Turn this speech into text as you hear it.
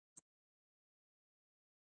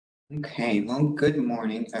Okay, well, good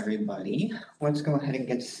morning, everybody. Let's go ahead and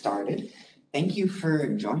get started. Thank you for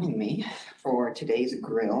joining me for today's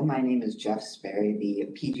grill. My name is Jeff Sperry, the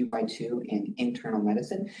PGY2 in internal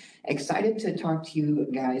medicine. Excited to talk to you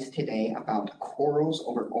guys today about corals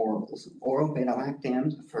over orals, oral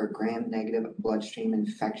beta-lactams for gram-negative bloodstream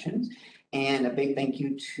infections. And a big thank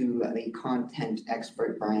you to the content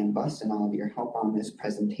expert, Brian Buss, and all of your help on this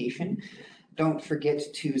presentation. Don't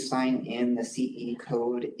forget to sign in. The CE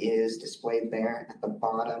code is displayed there at the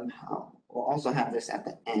bottom. We'll also have this at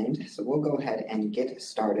the end, so we'll go ahead and get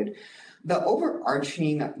started. The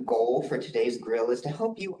overarching goal for today's grill is to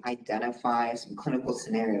help you identify some clinical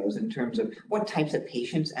scenarios in terms of what types of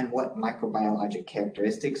patients and what microbiologic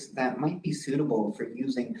characteristics that might be suitable for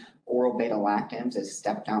using oral beta-lactams as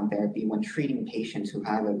step-down therapy when treating patients who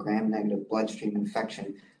have a gram-negative bloodstream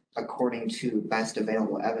infection according to best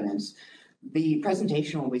available evidence. The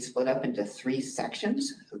presentation will be split up into three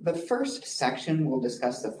sections. The first section will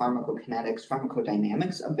discuss the pharmacokinetics,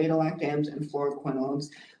 pharmacodynamics of beta-lactams and fluoroquinolones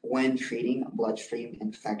when treating bloodstream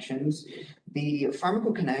infections. The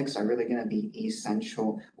pharmacokinetics are really going to be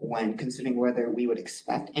essential when considering whether we would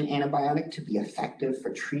expect an antibiotic to be effective for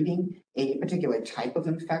treating a particular type of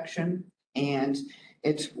infection, and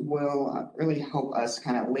it will really help us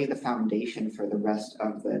kind of lay the foundation for the rest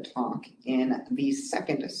of the talk. In the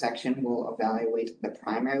second section, we'll evaluate the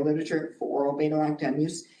primary literature for oral beta-lactam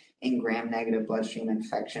use in gram-negative bloodstream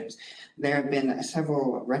infections. There have been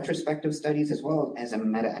several retrospective studies as well as a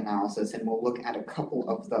meta-analysis, and we'll look at a couple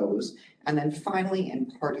of those. And then finally, in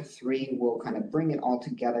part three, we'll kind of bring it all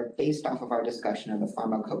together based off of our discussion of the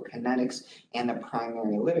pharmacokinetics and the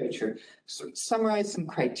primary literature. So summarize some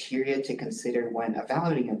criteria to consider when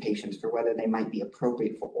evaluating patients for whether they might be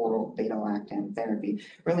appropriate for oral beta-lactam therapy,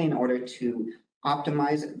 really in order to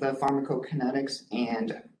optimize the pharmacokinetics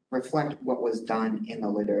and reflect what was done in the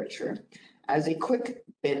literature. As a quick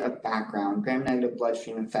bit of background, gram-negative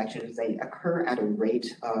bloodstream infections, they occur at a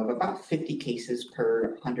rate of about 50 cases per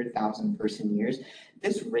 100,000 person years.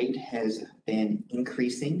 This rate has been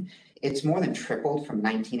increasing. It's more than tripled from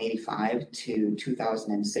 1985 to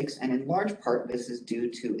 2006, and in large part, this is due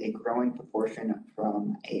to a growing proportion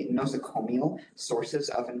from nosocomial sources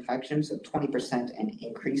of infection, so 20% and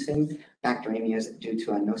increasing bacteremias due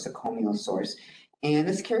to a nosocomial source. And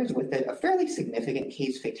this carries with it a fairly significant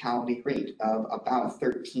case fatality rate of about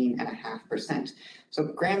 13.5%. So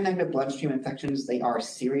gram-negative bloodstream infections, they are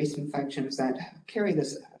serious infections that carry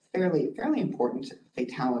this fairly important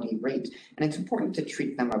fatality rate, and it's important to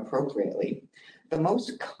treat them appropriately. The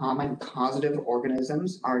most common causative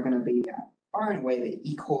organisms are going to be far and away the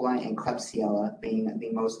E. coli and Klebsiella being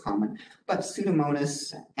the most common, but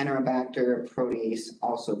Pseudomonas, Enterobacter, protease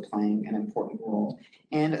also playing an important role.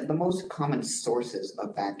 And the most common sources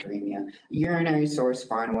of bacteremia, urinary source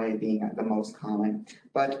far and away being the most common,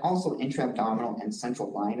 but also intra-abdominal and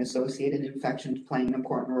central line associated infections playing an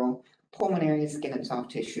important role. Pulmonary, skin and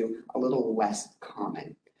soft tissue, a little less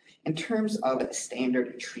common. In terms of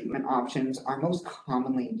standard treatment options, our most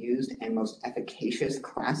commonly used and most efficacious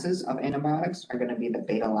classes of antibiotics are going to be the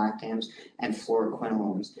beta-lactams and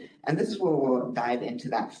fluoroquinolones. And this will dive into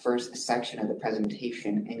that first section of the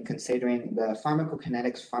presentation in considering the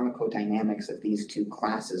pharmacokinetics, pharmacodynamics of these two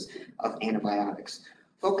classes of antibiotics.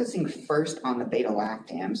 Focusing first on the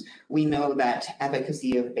beta-lactams, we know that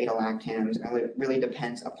efficacy of beta-lactams really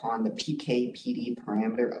depends upon the PK/PD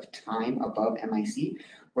parameter of time above MIC,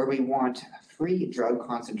 where we want free drug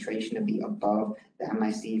concentration to be above the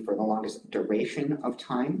MIC for the longest duration of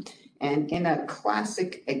time. And in a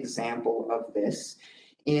classic example of this,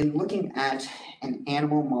 in looking at an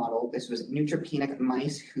animal model, this was neutropenic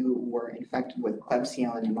mice who were infected with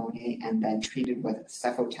Klebsiella pneumoniae and then treated with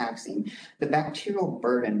cefotaxime. The bacterial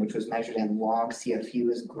burden, which was measured in log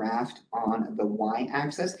CFU, is graphed on the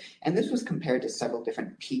y-axis, and this was compared to several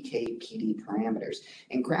different PK/PD parameters.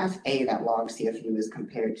 In graph A, that log CFU is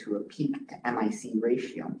compared to a peak to MIC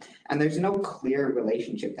ratio, and there's no clear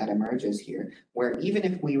relationship that emerges here, where even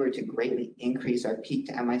if we were to greatly increase our peak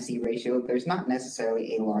to MIC ratio, there's not necessarily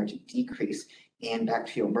a large decrease in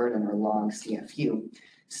bacterial burden or log CFU.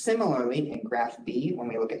 Similarly, in graph B, when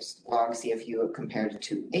we look at log CFU compared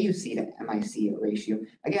to AUC to MIC ratio,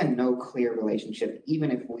 again, no clear relationship.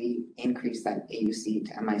 Even if we increase that AUC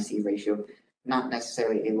to MIC ratio, not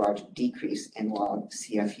necessarily a large decrease in log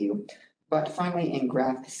CFU. But finally, in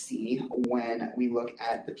graph C, when we look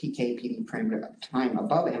at the PK/PD parameter of time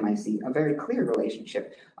above MIC, a very clear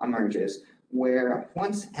relationship emerges, where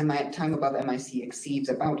once time above MIC exceeds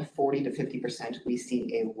about 40 to 50%, we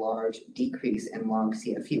see a large decrease in log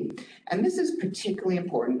CFU. And this is particularly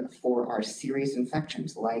important for our serious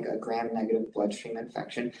infections like a gram-negative bloodstream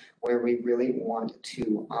infection, where we really want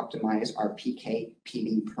to optimize our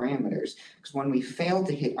PK/PD parameters. Because when we fail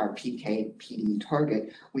to hit our PK/PD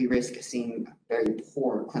target, we risk seeing very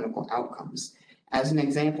poor clinical outcomes. As an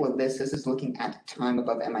example of this is looking at time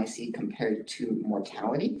above MIC compared to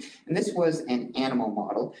mortality. And this was an animal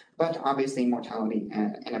model, but obviously mortality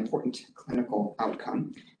an important clinical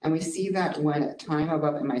outcome. And we see that when time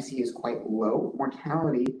above MIC is quite low,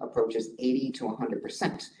 mortality approaches 80 to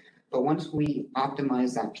 100%. But once we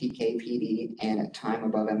optimize that PK/PD and time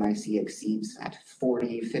above MIC exceeds that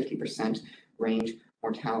 40, 50% range,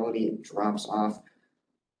 mortality drops off,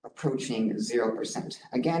 approaching 0%.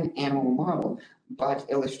 Again, animal model, but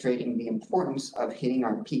illustrating the importance of hitting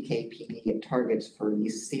our PK/PD targets for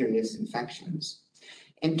these serious infections.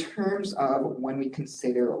 In terms of when we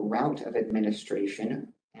consider route of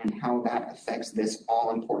administration and how that affects this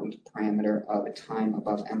all-important parameter of time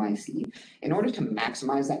above MIC, in order to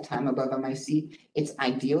maximize that time above MIC, it's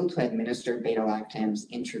ideal to administer beta-lactams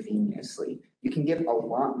intravenously. You can give a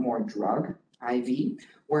lot more drug, IV,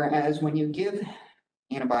 whereas when you give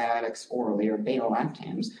antibiotics orally or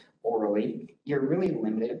beta-lactams orally, you're really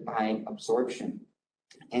limited by absorption.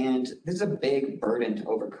 And this is a big burden to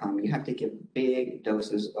overcome. You have to give big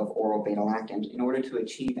doses of oral beta-lactams in order to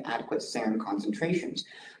achieve adequate serum concentrations.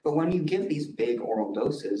 But when you give these big oral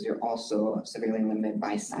doses, you're also severely limited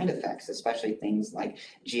by side effects, especially things like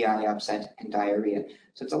GI upset and diarrhea.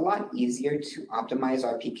 So it's a lot easier to optimize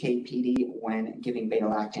our PK/PD when giving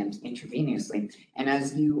beta-lactams intravenously. And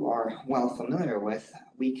as you are well familiar with,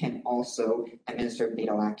 we can also administer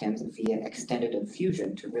beta-lactams via extended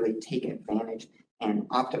infusion to really take advantage and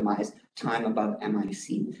optimize time above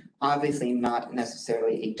MIC. Obviously not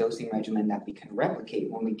necessarily a dosing regimen that we can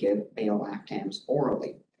replicate when we give beta-lactams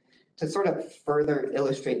orally. To sort of further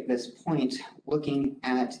illustrate this point, looking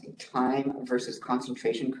at time versus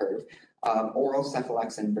concentration curve of oral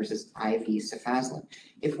cephalexin versus IV cefazolin.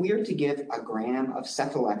 If we were to give a gram of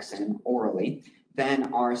cephalexin orally,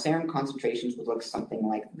 then our serum concentrations would look something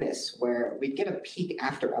like this, where we'd get a peak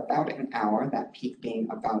after about an hour, that peak being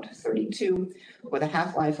about 32. With a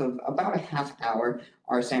half-life of about a half hour,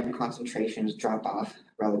 our serum concentrations drop off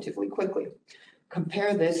relatively quickly.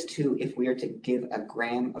 Compare this to if we were to give a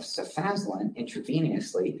gram of cefazolin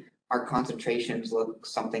intravenously, our concentrations look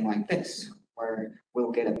something like this, where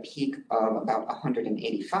we'll get a peak of about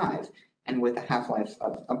 185. And with a half-life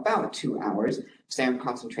of about 2 hours, serum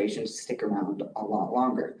concentrations stick around a lot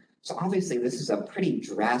longer. So obviously this is a pretty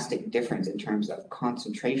drastic difference in terms of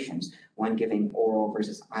concentrations when giving oral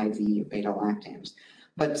versus IV beta-lactams.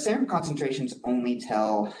 But serum concentrations only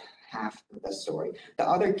tell half of the story. The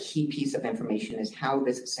other key piece of information is how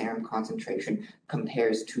this serum concentration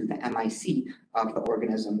compares to the MIC of the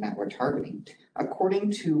organism that we're targeting.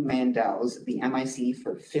 According to Mandel's, the MIC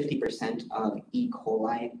for 50% of E.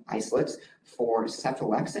 coli isolates for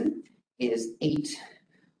cephalexin is 8.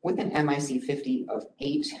 With an MIC 50 of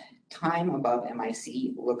 8, time above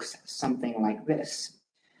MIC looks something like this.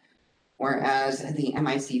 Whereas the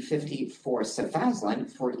MIC 50 for cefazolin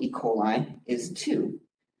for E. coli is 2,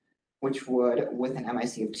 which would, with an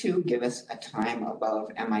MIC of 2, give us a time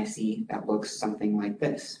above MIC that looks something like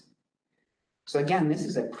this. So again, this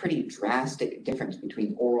is a pretty drastic difference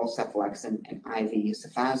between oral cephalexin and IV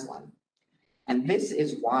cefazolin. And this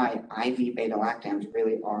is why IV beta-lactams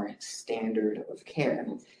really are standard of care.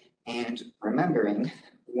 And remembering,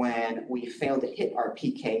 when we fail to hit our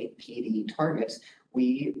PK/PD targets,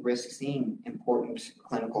 we risk seeing important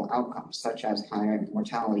clinical outcomes, such as higher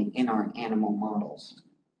mortality in our animal models.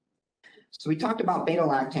 So we talked about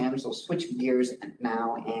beta-lactams. We'll switch gears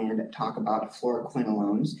now and talk about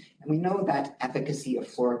fluoroquinolones. And we know that efficacy of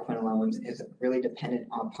fluoroquinolones is really dependent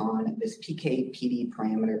upon this PK/PD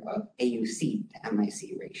parameter of AUC to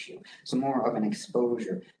MIC ratio. So more of an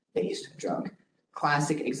exposure-based drug.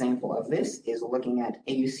 Classic example of this is looking at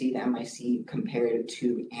AUC to MIC compared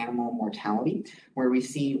to animal mortality, where we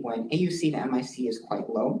see when AUC to MIC is quite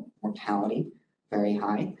low, mortality very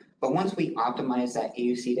high. But once we optimize that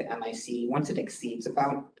AUC to MIC, once it exceeds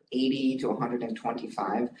about 80 to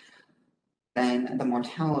 125, then the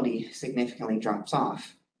mortality significantly drops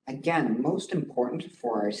off. Again, most important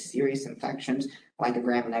for our serious infections, like a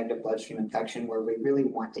gram-negative bloodstream infection, where we really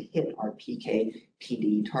want to hit our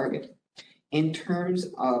PK/PD target. In terms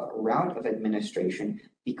of route of administration,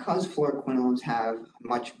 because fluoroquinolones have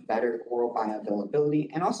much better oral bioavailability,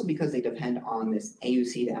 and also because they depend on this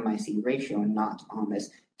AUC to MIC ratio and not on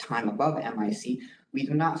this time above MIC, we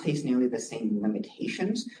do not face nearly the same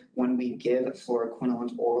limitations when we give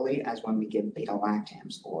fluoroquinolones orally as when we give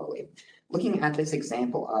beta-lactams orally. Looking at this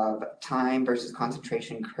example of time versus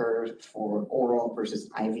concentration curve for oral versus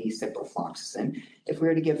IV ciprofloxacin, if we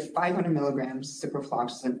were to give 500 milligrams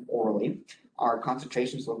ciprofloxacin orally, our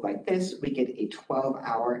concentrations look like this. We get a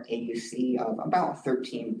 12-hour AUC of about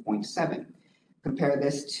 13.7. Compare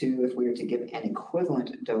this to if we were to give an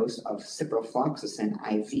equivalent dose of ciprofloxacin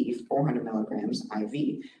IV, 400 milligrams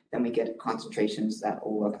IV, then we get concentrations that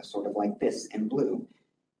will look sort of like this in blue,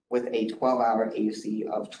 with a 12-hour AUC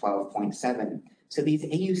of 12.7. So these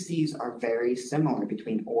AUCs are very similar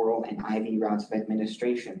between oral and IV routes of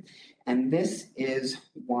administration. And this is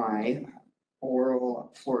why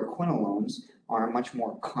oral fluoroquinolones are much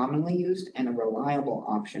more commonly used and a reliable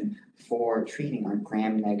option for treating our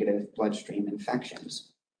gram-negative bloodstream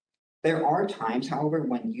infections. There are times, however,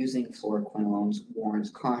 when using fluoroquinolones warrants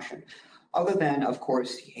caution. Other than, of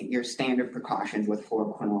course, your standard precautions with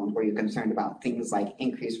fluoroquinolones, where you're concerned about things like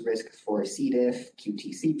increased risk for C. diff,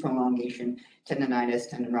 QTC prolongation, tendinitis,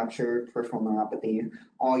 tendon rupture, peripheral neuropathy,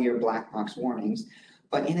 all your black box warnings.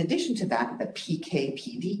 But in addition to that, the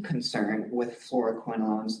PK/PD concern with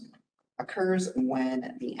fluoroquinolones occurs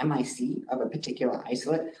when the MIC of a particular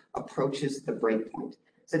isolate approaches the breakpoint.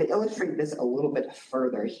 So to illustrate this a little bit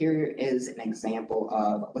further, here is an example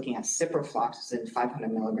of looking at ciprofloxacin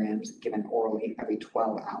 500 milligrams given orally every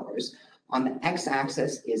 12 hours. On the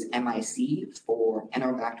x-axis is MIC for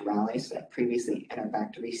Enterobacterales, previously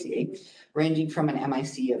Enterobacteriaceae, ranging from an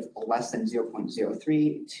MIC of less than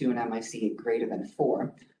 0.03 to an MIC greater than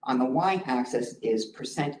 4. On the y-axis is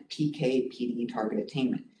percent PK/PD target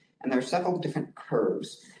attainment. And there are several different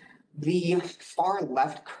curves. The far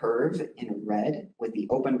left curve in red with the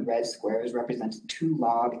open red squares represents 2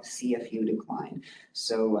 log CFU decline,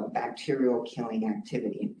 so bacterial killing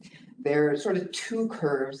activity. There are sort of 2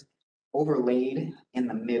 curves overlaid in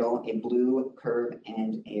the middle, a blue curve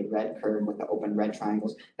and a red curve with the open red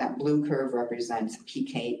triangles. That blue curve represents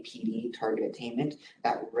PK/PD target attainment.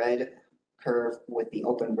 That red curve with the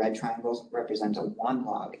open red triangles represents a 1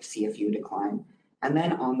 log CFU decline. And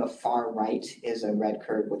then on the far right is a red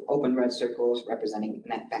curve with open red circles representing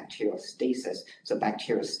net bacterial stasis, so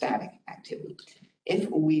bacteriostatic activity. If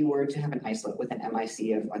we were to have an isolate with an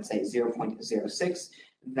MIC of, let's say, 0.06,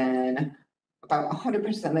 then about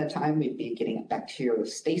 100% of the time we'd be getting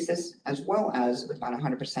bacteriostasis, as well as about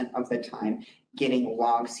 100% of the time getting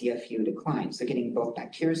log CFU decline, so getting both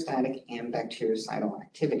bacteriostatic and bactericidal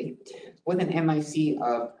activity. With an MIC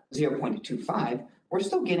of 0.25, we're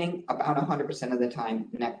still getting about 100% of the time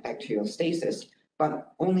net bacterial stasis,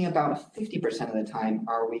 but only about 50% of the time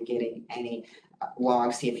are we getting any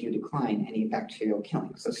log CFU decline, any bacterial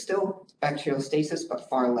killing. So still bacterial stasis, but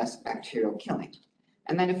far less bacterial killing.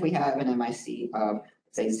 And then if we have an MIC of,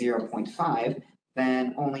 say, 0.5,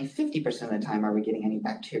 then only 50% of the time are we getting any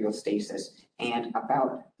bacterial stasis, and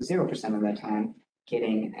about 0% of the time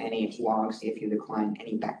getting any log CFU decline,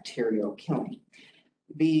 any bacterial killing.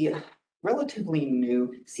 The relatively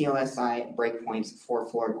new CLSI breakpoints for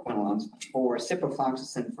fluoroquinolones for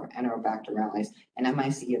ciprofloxacin for Enterobacterales, an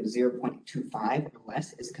MIC of 0.25 or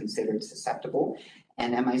less is considered susceptible,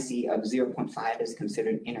 an MIC of 0.5 is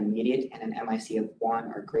considered intermediate, and an MIC of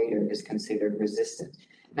 1 or greater is considered resistant.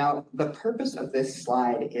 Now, the purpose of this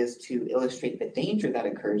slide is to illustrate the danger that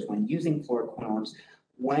occurs when using fluoroquinolones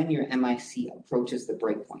when your MIC approaches the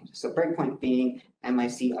breakpoint. So breakpoint being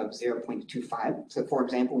MIC of 0.25. So for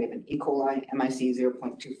example, we have an E. coli MIC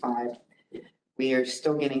 0.25. We are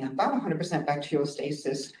still getting about 100% bacterial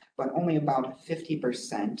stasis, but only about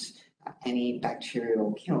 50% any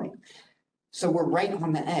bacterial killing. So we're right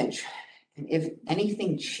on the edge. And if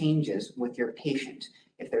anything changes with your patient,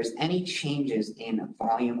 if there's any changes in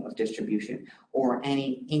volume of distribution or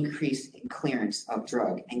any increase in clearance of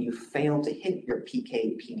drug and you fail to hit your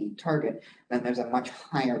PK/PD target, then there's a much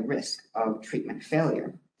higher risk of treatment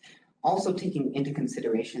failure. Also taking into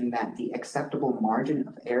consideration that the acceptable margin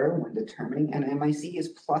of error when determining an MIC is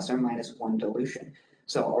plus or minus 1 dilution.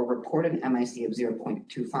 So a reported MIC of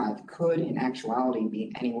 0.25 could in actuality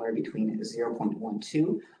be anywhere between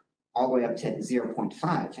 0.12 all the way up to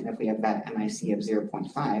 0.5. And if we have that MIC of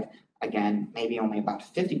 0.5, again, maybe only about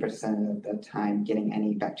 50% of the time getting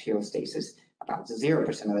any bacterial stasis, about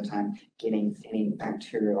 0% of the time getting any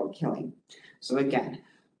bacterial killing. So again,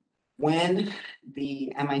 when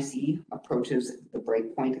the MIC approaches the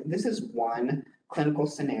breakpoint, this is one clinical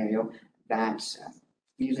scenario that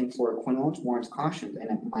using fluoroquinolones warrants caution,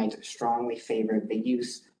 and it might strongly favor the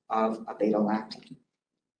use of a beta-lactam.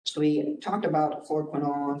 So we talked about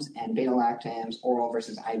fluoroquinolones and beta-lactams, oral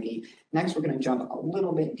versus IV. Next, we're going to jump a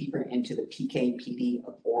little bit deeper into the PK/PD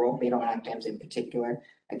of oral beta-lactams in particular.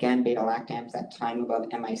 Again, beta-lactams, that time above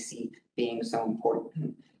MIC being so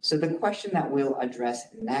important. So the question that we'll address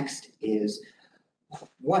next is,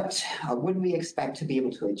 what would we expect to be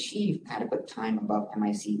able to achieve adequate time above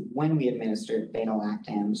MIC when we administer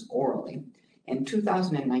beta-lactams orally? In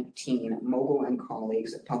 2019, Mogul and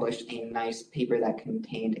colleagues published a nice paper that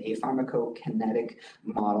contained a pharmacokinetic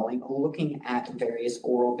modeling looking at various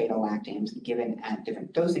oral beta-lactams given at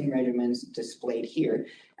different dosing regimens displayed here.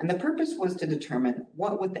 And the purpose was to determine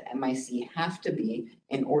what would the MIC have to be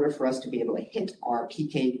in order for us to be able to hit our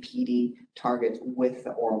PK/PD target with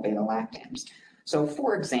the oral beta-lactams. So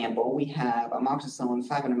for example, we have amoxicillin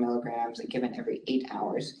 500 milligrams given every 8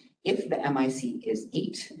 hours. If the MIC is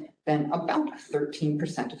 8, then about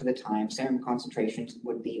 13% of the time serum concentrations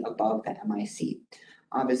would be above the MIC.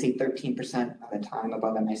 Obviously, 13% of the time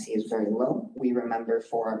above MIC is very low. We remember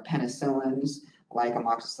for penicillins like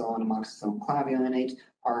amoxicillin, amoxicillin clavulanate,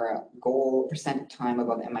 our goal percent time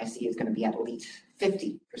above MIC is going to be at least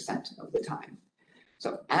 50% of the time.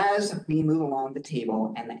 So as we move along the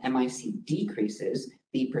table and the MIC decreases,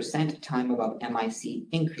 the percent time above MIC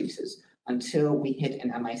increases until we hit an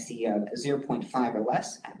MIC of 0.5 or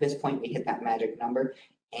less. At this point, we hit that magic number,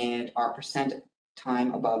 and our percent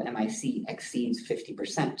time above MIC exceeds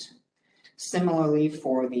 50%. Similarly,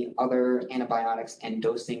 for the other antibiotics and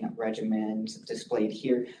dosing regimens displayed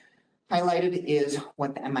here, highlighted is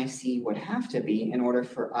what the MIC would have to be in order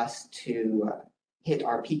for us to hit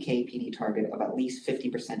our PK/PD target of at least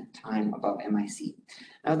 50% time above MIC.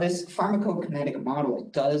 Now, this pharmacokinetic model,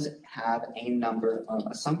 it does have a number of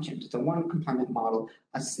assumptions. It's a one-compartment model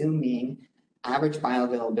assuming average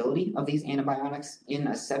bioavailability of these antibiotics in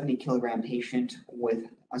a 70-kilogram patient with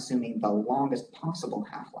assuming the longest possible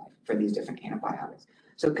half-life for these different antibiotics.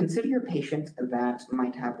 So consider your patient that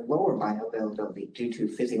might have lower bioavailability due to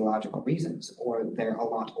physiological reasons, or they're a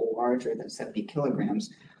lot larger than 70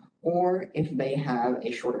 kilograms, or if they have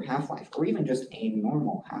a shorter half-life, or even just a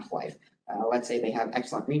normal half-life. Let's say they have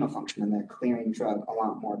excellent renal function and they're clearing drug a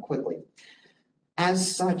lot more quickly.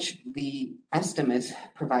 As such, the estimates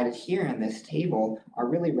provided here in this table are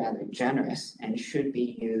really rather generous and should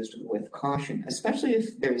be used with caution, especially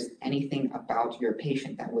if there's anything about your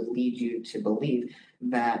patient that would lead you to believe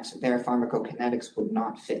that their pharmacokinetics would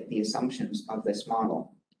not fit the assumptions of this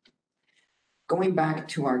model. Going back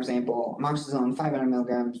to our example, amoxicillin 500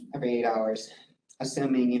 milligrams every 8 hours,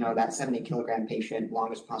 assuming that 70 kilogram patient,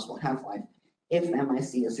 longest possible half-life. If the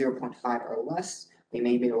MIC is 0.5 or less, we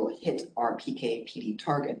may be able to hit our PK/PD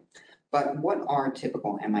target. But what are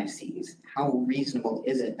typical MICs? How reasonable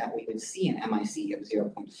is it that we would see an MIC of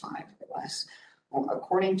 0.5 or less? Well,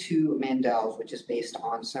 according to Mandel's, which is based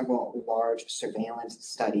on several large surveillance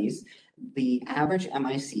studies, the average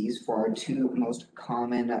MICs for our two most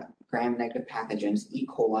common gram-negative pathogens, E.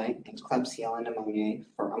 coli and Klebsiella pneumoniae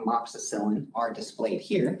for amoxicillin, are displayed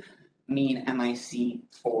here. Mean MIC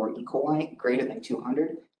for E. coli greater than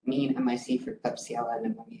 200, mean MIC for Klebsiella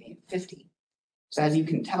pneumoniae 50. So as you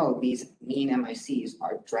can tell, these mean MICs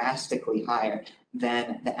are drastically higher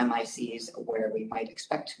than the MICs where we might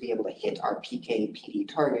expect to be able to hit our PK/PD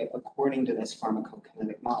target according to this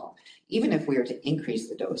pharmacokinetic model, even if we were to increase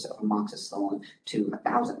the dose of amoxicillin to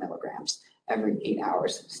 1,000 milligrams every 8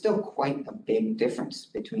 hours. Still quite a big difference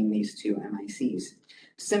between these two MICs.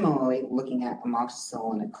 Similarly, looking at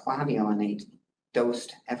amoxicillin clavulanate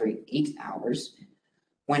dosed every 8 hours,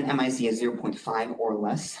 when MIC is 0.5 or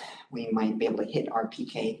less, we might be able to hit our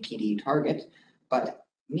PK/PD target, but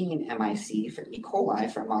mean MIC for E.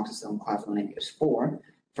 coli for amoxicillin clavulanate is 4,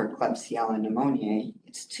 for Klebsiella pneumoniae,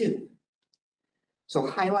 it's 2. So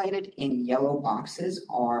highlighted in yellow boxes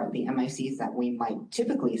are the MICs that we might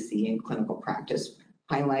typically see in clinical practice.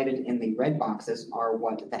 Highlighted in the red boxes are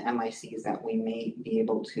what the MICs that we may be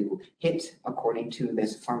able to hit according to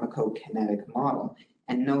this pharmacokinetic model.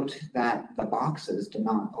 And note that the boxes do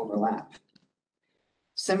not overlap.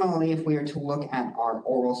 Similarly, if we were to look at our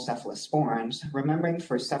oral cephalosporins, remembering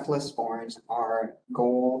for cephalosporins, our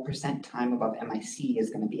goal percent time above MIC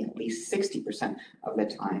is going to be at least 60% of the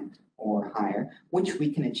time or higher, which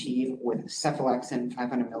we can achieve with cephalexin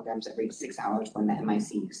 500 milligrams every 6 hours when the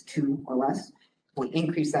MIC is 2 or less. If we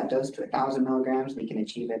increase that dose to 1,000 milligrams, we can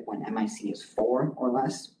achieve it when MIC is 4 or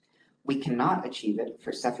less. We cannot achieve it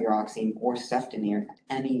for cefuroxime or cefdinir,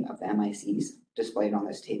 any of the MICs displayed on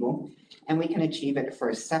this table, and we can achieve it for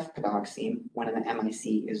cefpodoxime when the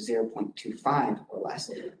MIC is 0.25 or less,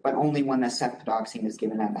 but only when the cefpodoxime is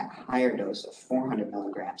given at that higher dose of 400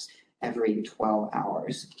 milligrams every 12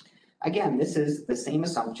 hours. Again, this is the same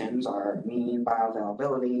assumptions: our mean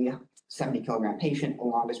bioavailability, 70 kilogram patient,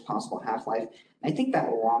 longest possible half-life. I think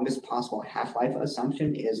that longest possible half-life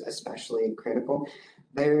assumption is especially critical.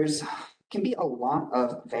 There's can be a lot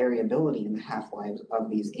of variability in the half-lives of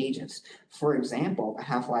these agents. For example, the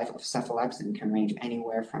half-life of cephalexin can range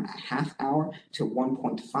anywhere from a half hour to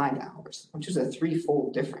 1.5 hours, which is a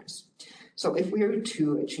threefold difference. So if we were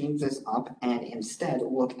to change this up and instead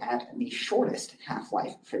look at the shortest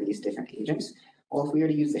half-life for these different agents, well, if we were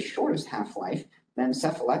to use the shortest half-life, then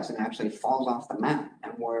cephalexin actually falls off the map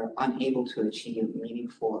and we're unable to achieve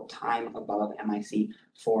meaningful time above MIC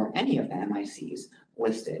for any of the MICs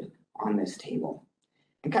listed on this table.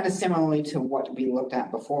 And kind of similarly to what we looked at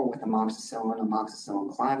before with amoxicillin,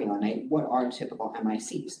 amoxicillin clavulanate, what are typical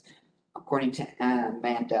MICs? According to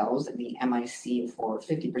Mandel's, the MIC for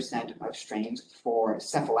 50% of strains for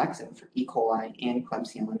cephalexin for E. coli and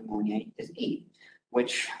Klebsiella pneumoniae is 8,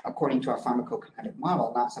 which, according to our pharmacokinetic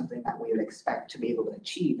model, not something that we would expect to be able to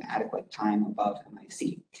achieve adequate time above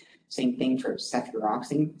MIC. Same thing for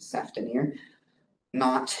cefuroxime, cefdinir,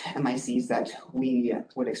 not MICs that we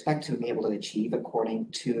would expect to be able to achieve according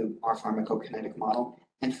to our pharmacokinetic model.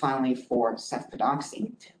 And finally, for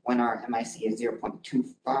cefpodoxime, when our MIC is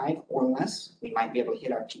 0.25 or less, we might be able to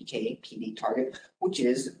hit our PK/PD target, which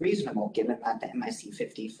is reasonable given that the MIC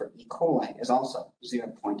 50 for E. coli is also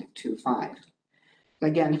 0.25.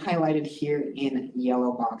 Again, highlighted here in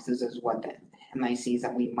yellow boxes is what the MICs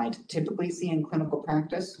that we might typically see in clinical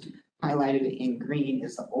practice. Highlighted in green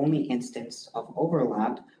is the only instance of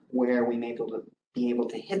overlap where we may be able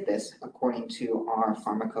to hit this according to our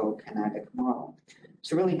pharmacokinetic model.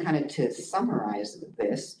 So really kind of to summarize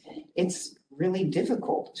this, it's really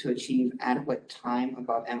difficult to achieve adequate time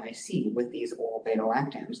above MIC with these oral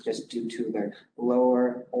beta-lactams just due to their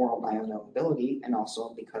lower oral bioavailability and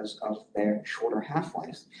also because of their shorter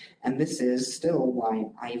half-lives. And this is still why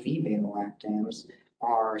IV beta-lactams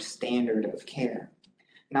are standard of care.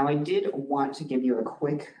 Now, I did want to give you a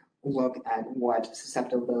quick look at what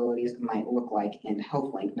susceptibilities might look like in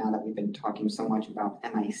HealthLink now that we've been talking so much about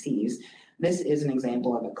MICs. This is an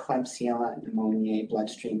example of a Klebsiella pneumoniae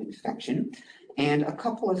bloodstream infection, and a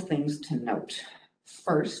couple of things to note.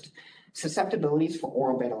 First, susceptibilities for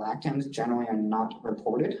oral beta-lactams generally are not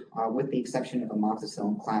reported, with the exception of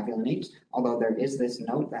amoxicillin clavulanate, although there is this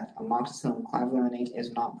note that amoxicillin clavulanate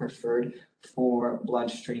is not preferred for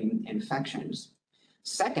bloodstream infections.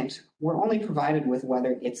 Second, we're only provided with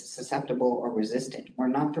whether it's susceptible or resistant. We're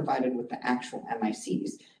not provided with the actual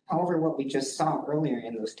MICs. However, what we just saw earlier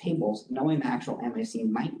in those tables, knowing the actual MIC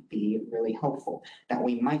might be really helpful, that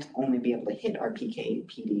we might only be able to hit our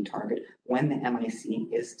PK/PD target when the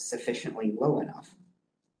MIC is sufficiently low enough.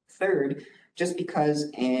 Third, just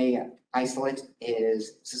because a isolate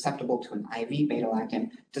is susceptible to an IV beta-lactam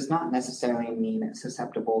does not necessarily mean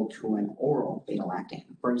susceptible to an oral beta-lactam.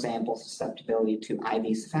 For example, susceptibility to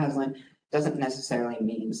IV cefazolin doesn't necessarily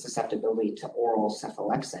mean susceptibility to oral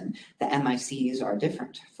cephalexin. The MICs are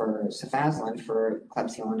different. For cefazolin, for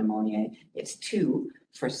Klebsiella pneumoniae, it's 2.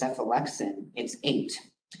 For cephalexin, it's 8.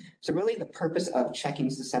 So really the purpose of checking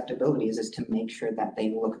susceptibilities is to make sure that they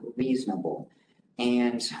look reasonable.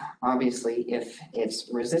 And obviously, if it's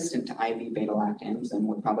resistant to IV beta-lactams, then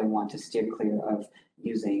we'll probably want to steer clear of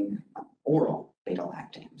using oral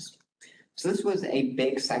beta-lactams. So this was a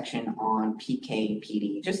big section on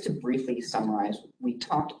PK/PD. Just to briefly summarize, we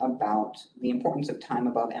talked about the importance of time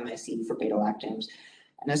above MIC for beta-lactams,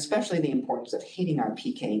 and especially the importance of hitting our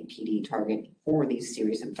PK/PD target for these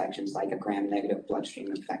serious infections like a gram-negative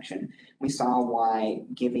bloodstream infection. We saw why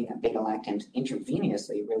giving beta-lactams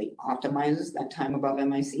intravenously really optimizes that time above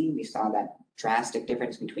MIC. We saw that drastic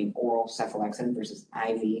difference between oral cephalexin versus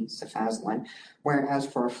IV cefazolin, whereas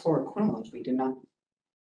for fluoroquinolones,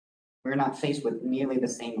 we're not faced with nearly the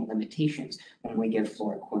same limitations when we give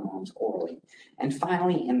fluoroquinolones orally. And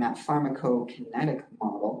finally, in that pharmacokinetic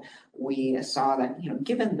model, we saw that,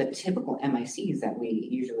 given the typical MICs that we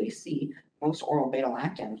usually see, most oral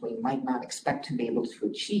beta-lactams, we might not expect to be able to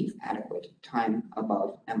achieve adequate time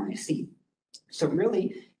above MIC. So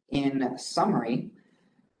really, in summary,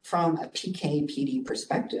 from a PK/PD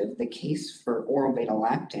perspective, the case for oral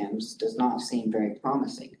beta-lactams does not seem very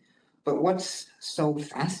promising. But what's so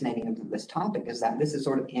fascinating about this topic is that this is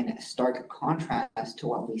sort of in stark contrast to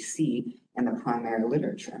what we see in the primary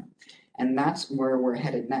literature. And that's where we're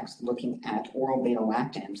headed next, looking at oral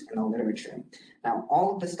beta-lactams in the literature. Now,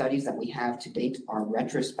 all of the studies that we have to date are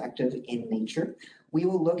retrospective in nature. We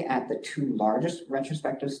will look at the two largest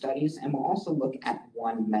retrospective studies, and we'll also look at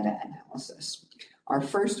one meta-analysis. Our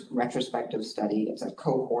first retrospective study is a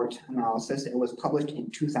cohort analysis. It was published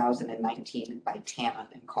in 2019 by Tama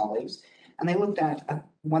and colleagues, and they looked at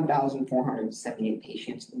 1,478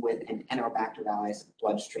 patients with an Enterobacter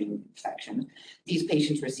bloodstream infection. These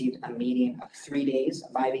patients received a median of 3 days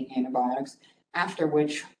of IV antibiotics, after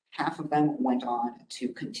which half of them went on to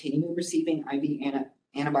continue receiving IV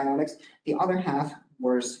antibiotics. The other half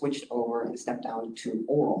were switched over and stepped down to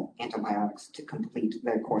oral antibiotics to complete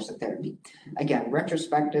their course of therapy. Again,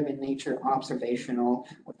 retrospective in nature, observational,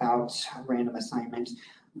 without random assignment,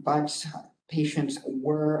 but patients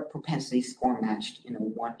were propensity score matched in a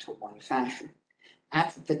one-to-one fashion.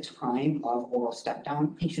 At the time of oral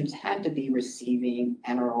step-down, patients had to be receiving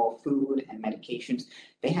enteral food and medications.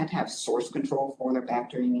 They had to have source control for their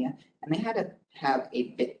bacteremia, and they had to have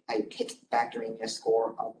a PIT bacteremia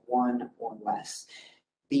score of 1 or less.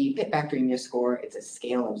 The PIT bacteremia score is a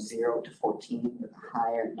scale of 0 to 14, with a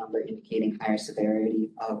higher number indicating higher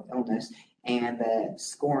severity of illness, and the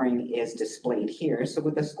scoring is displayed here. So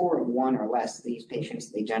with a score of 1 or less, these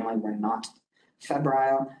patients, they generally were not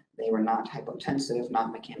febrile, they were not hypotensive,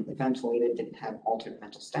 not mechanically ventilated, didn't have altered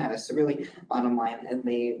mental status. So really, bottom line,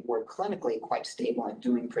 they were clinically quite stable and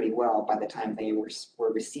doing pretty well by the time they were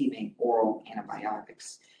receiving oral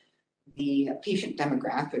antibiotics. The patient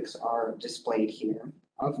demographics are displayed here.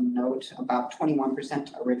 Of note, about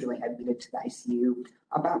 21% originally admitted to the ICU,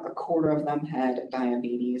 about a quarter of them had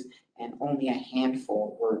diabetes, and only a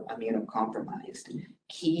handful were immunocompromised.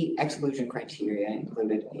 Key exclusion criteria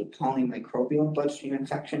included a polymicrobial bloodstream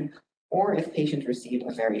infection, or if patients received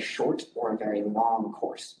a very short or a very long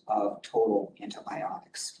course of total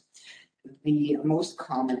antibiotics. The most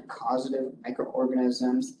common causative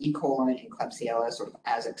microorganisms, E. coli and Klebsiella, sort of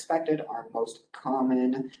as expected, are most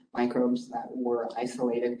common microbes that were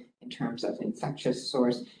isolated in terms of infectious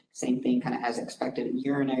source. Same thing, kind of as expected,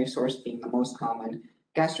 urinary source being the most common,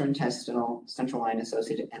 gastrointestinal, central line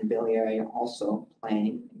associated, and biliary also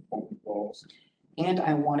playing important roles. And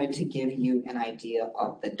I wanted to give you an idea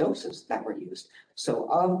of the doses that were used. So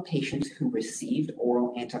of patients who received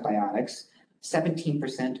oral antibiotics,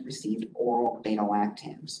 17% received oral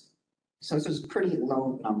beta-lactams. So this was pretty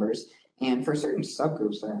low numbers, and for certain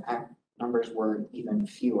subgroups, the numbers were even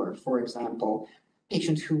fewer. For example,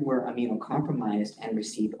 patients who were immunocompromised and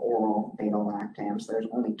received oral beta-lactams, there's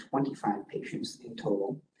only 25 patients in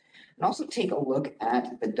total. And also take a look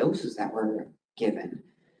at the doses that were given.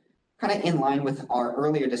 Kind of in line with our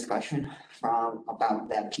earlier discussion about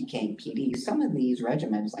the PK and PD, some of these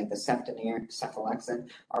regimens, like the ceftonir, cephalexin,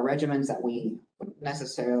 are regimens that we wouldn't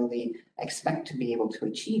necessarily expect to be able to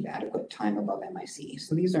achieve adequate time above MIC.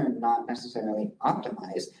 So these are not necessarily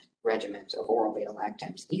optimized regimens of oral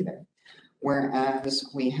beta-lactams either. Whereas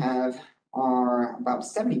we have about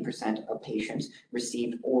 70% of patients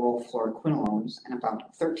received oral fluoroquinolones, and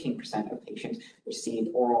about 13% of patients received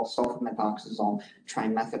oral sulfamethoxazole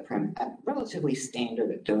trimethoprim at relatively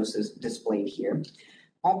standard doses displayed here.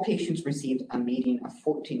 All patients received a median of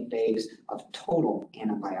 14 days of total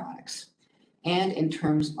antibiotics. And in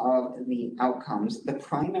terms of the outcomes, the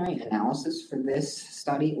primary analysis for this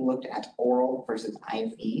study looked at oral versus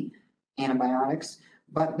IV antibiotics.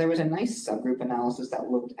 But there was a nice subgroup analysis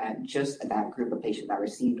that looked at just that group of patients that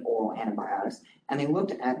received oral antibiotics, and they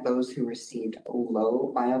looked at those who received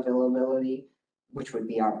low bioavailability, which would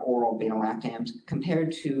be our oral beta-lactams,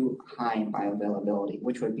 compared to high bioavailability,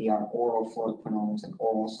 which would be our oral fluoroquinolones and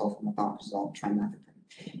oral sulfamethoxazole trimethoprim.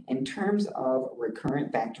 In terms of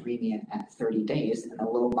recurrent bacteremia at 30 days in the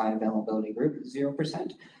low bioavailability group,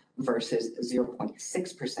 0%, versus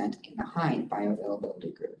 0.6% in the high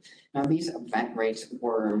bioavailability group. Now, these event rates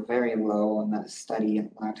were very low, and the study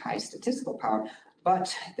lacked high statistical power,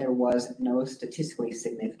 but there was no statistically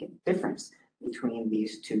significant difference between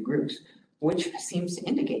these two groups, which seems to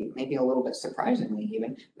indicate, maybe a little bit surprisingly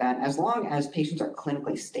even, that as long as patients are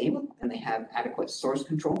clinically stable and they have adequate source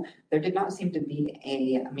control, there did not seem to be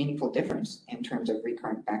a meaningful difference in terms of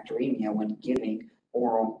recurrent bacteremia when giving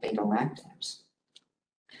oral beta-lactams.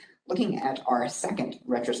 Looking at our second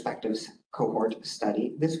retrospective cohort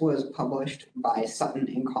study, this was published by Sutton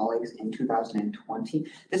and colleagues in 2020.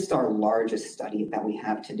 This is our largest study that we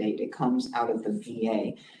have to date. It comes out of the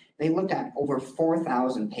VA. They looked at over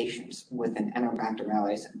 4,000 patients with an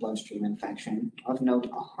Enterobacterales bloodstream infection. Of note,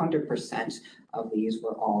 100% of these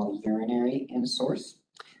were all urinary in source.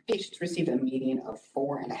 Patients received a median of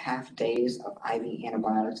 4.5 days of IV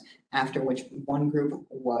antibiotics, after which one group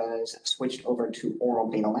was switched over to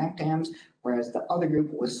oral beta-lactams, whereas the other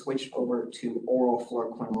group was switched over to oral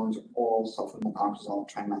fluoroquinolones or oral sulfamethoxazole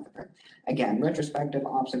trimethoprim. Again, retrospective,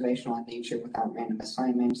 observational in nature without random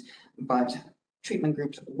assignments, but treatment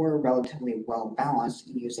groups were relatively well balanced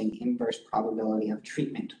using inverse probability of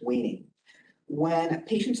treatment weighting. When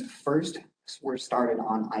patients first were started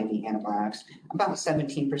on IV antibiotics, about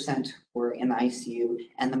 17% were in the ICU,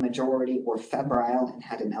 and the majority were febrile and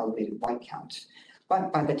had an elevated white count.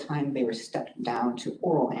 But by the time they were stepped down to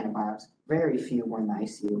oral antibiotics, very few were in the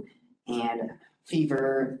ICU, and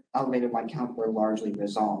fever, elevated white count were largely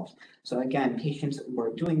resolved. So again, patients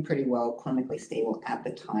were doing pretty well, clinically stable at the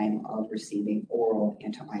time of receiving oral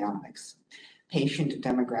antibiotics. Patient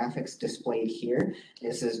demographics displayed here.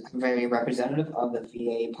 This is very representative of the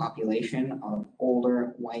VA population of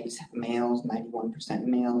older white males, 91%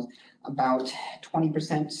 males, about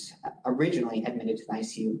 20% originally admitted to the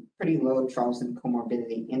ICU, pretty low Charlson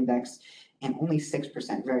comorbidity index, and only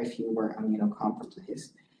 6%, very few, were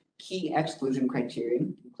immunocompromised. Key exclusion criteria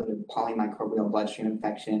included polymicrobial bloodstream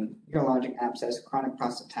infection, urologic abscess, chronic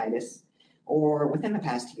prostatitis, or within the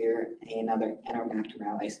past year, another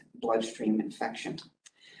Enterobacterales bloodstream infection.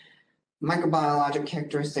 Microbiologic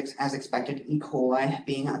characteristics, as expected, E. coli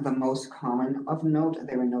being the most common. Of note,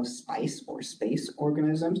 there were no spice or space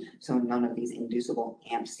organisms, so none of these inducible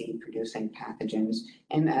AMP-C producing pathogens.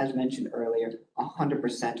 And as mentioned earlier,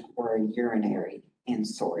 100% were urinary in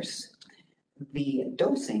source. The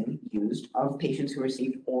dosing used of patients who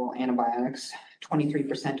received oral antibiotics,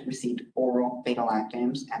 23% received oral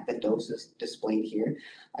beta-lactams at the doses displayed here.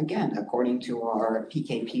 Again, according to our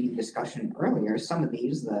PKP discussion earlier, some of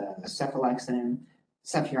these, the cephalexin,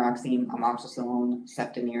 cefuroxime, amoxicillin,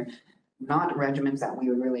 ceftonir, not regimens that we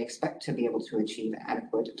would really expect to be able to achieve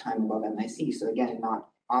adequate time above MIC. So again, not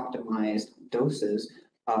optimized doses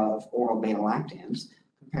of oral beta-lactams,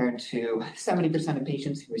 compared to 70% of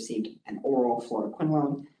patients who received an oral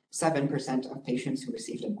fluoroquinolone, 7% of patients who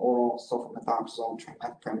received an oral sulfamethoxazole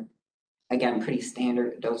trimethoprim. Again, pretty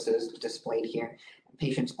standard doses displayed here.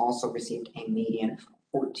 Patients also received a median of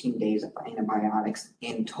 14 days of antibiotics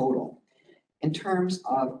in total. In terms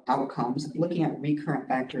of outcomes, looking at recurrent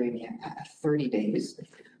bacteremia at 30 days,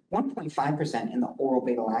 1.5% in the oral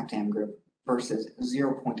beta-lactam group versus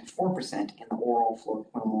 0.4% in the oral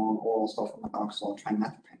fluoroquinolone, oral sulfamethoxazole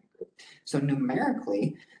trimethoprim group. So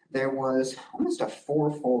numerically, there was almost a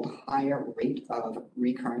fourfold higher rate of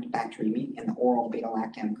recurrent bacteremia in the oral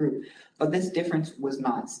beta-lactam group, but this difference was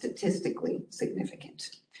not statistically significant.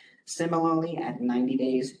 Similarly, at 90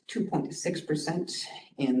 days, 2.6%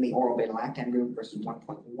 in the oral beta-lactam group versus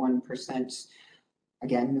 1.1%.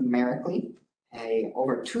 Again, numerically, a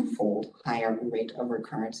over twofold higher rate of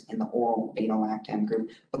recurrence in the oral beta-lactam group,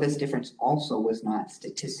 but this difference also was not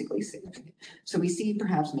statistically significant. So we see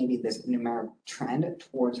perhaps maybe this numeric trend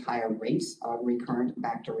towards higher rates of recurrent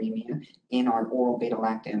bacteremia in our oral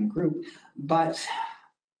beta-lactam group, but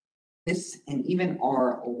this, and even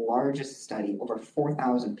our largest study, over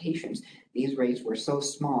 4,000 patients, these rates were so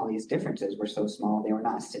small, these differences were so small, they were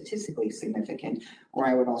not statistically significant, or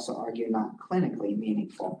I would also argue not clinically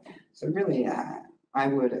meaningful. So really, I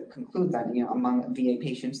would conclude that, among VA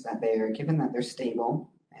patients, that given that they're stable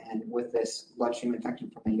and with this bloodstream infection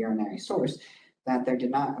from a urinary source, that there did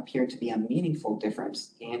not appear to be a meaningful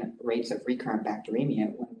difference in rates of recurrent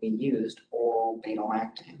bacteremia when we used oral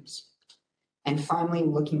beta-lactams. And finally,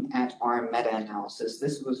 looking at our meta-analysis,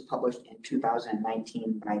 this was published in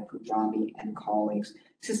 2019 by Punjabi and colleagues,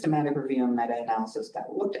 systematic review and meta-analysis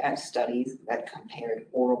that looked at studies that compared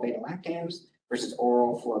oral beta-lactams versus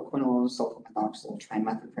oral fluoroquinolone, sulfamethoxazole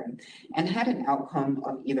trimethoprim, and had an outcome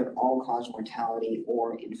of either all-cause mortality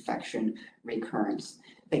or infection recurrence.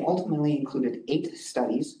 They ultimately included 8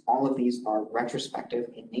 studies. All of these are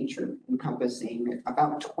retrospective in nature, encompassing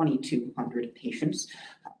about 2,200 patients.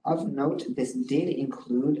 Of note, this did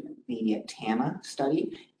include the TAMA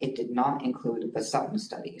study. It did not include the Sutton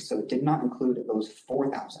study, so it did not include those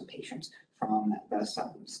 4,000 patients from the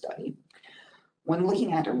Sutton study. When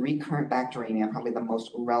looking at recurrent bacteremia, probably the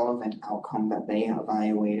most relevant outcome that they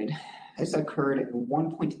evaluated This occurred at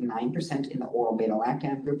 1.9% in the oral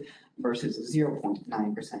beta-lactam group versus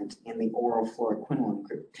 0.9% in the oral fluoroquinolone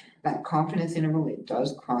group. That confidence interval, it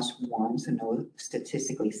does cross 1, so no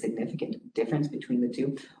statistically significant difference between the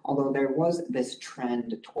two, although there was this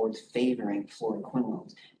trend towards favoring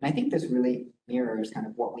fluoroquinolones. And I think this really mirrors kind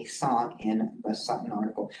of what we saw in the Sutton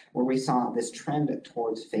article, where we saw this trend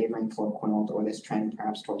towards favoring fluoroquinolones, or this trend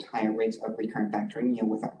perhaps towards higher rates of recurrent bacteremia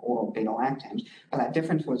with our oral beta-lactams, but that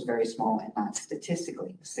difference was very small and not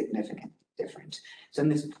statistically significant difference. So in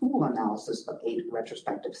this pool analysis of 8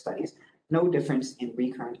 retrospective studies, no difference in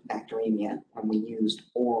recurrent bacteremia when we used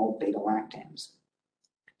oral beta-lactams.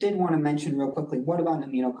 Did want to mention real quickly, what about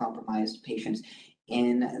immunocompromised patients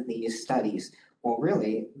in these studies? Well,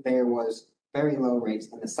 really, there was very low rates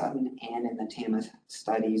in the Sutton and in the TAMA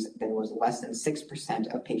studies. There was less than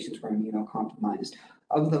 6% of patients were immunocompromised.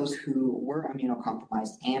 Of those who were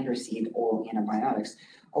immunocompromised and received oral antibiotics,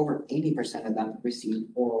 over 80% of them received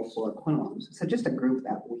oral fluoroquinolones. So just a group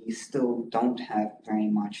that we still don't have very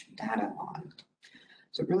much data on.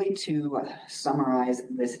 So really to summarize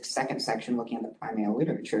this second section, looking at the primary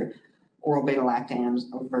literature, oral beta-lactams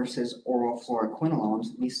versus oral fluoroquinolones,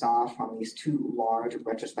 we saw from these 2 large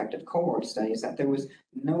retrospective cohort studies that there was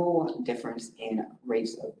no difference in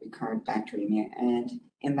rates of recurrent bacteremia. And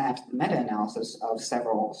in that meta-analysis of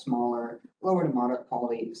several smaller, lower to moderate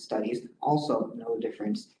quality studies, also no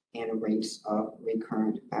difference in rates of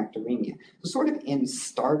recurrent bacteremia. So sort of in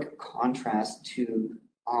stark contrast to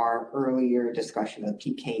our earlier discussion of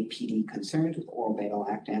PK/PD concerns with oral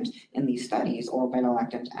beta-lactams, in these studies, oral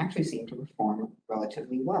beta-lactams actually seem to perform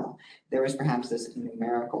relatively well. There is perhaps this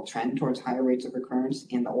numerical trend towards higher rates of recurrence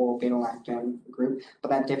in the oral beta-lactam group, but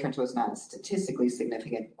that difference was not statistically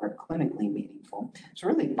significant or clinically meaningful. So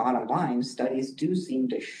really, bottom line, studies do seem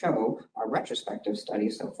to show, our retrospective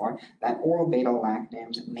studies so far, that oral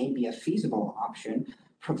beta-lactams may be a feasible option,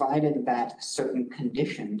 provided that certain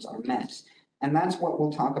conditions are met. And that's what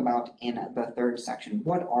we'll talk about in the third section.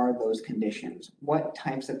 What are those conditions? What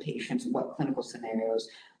types of patients, what clinical scenarios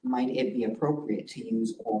might it be appropriate to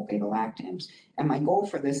use oral beta-lactams? And my goal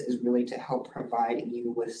for this is really to help provide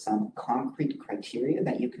you with some concrete criteria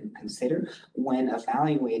that you can consider when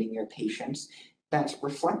evaluating your patients that's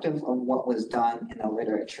reflective of what was done in the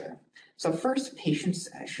literature. So first, patients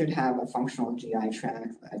should have a functional GI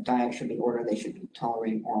tract, a diet should be ordered, they should be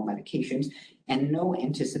tolerating oral medications, and no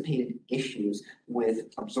anticipated issues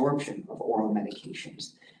with absorption of oral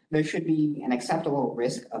medications. There should be an acceptable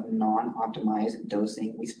risk of non-optimized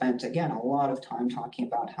dosing. We spent, again, a lot of time talking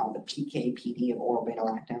about how the PK/PD of oral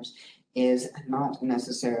beta-lactams is not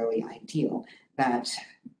necessarily ideal, that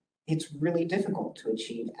it's really difficult to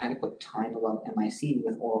achieve adequate time above MIC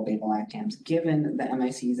with oral beta-lactams, given the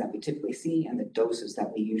MICs that we typically see and the doses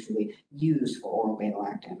that we usually use for oral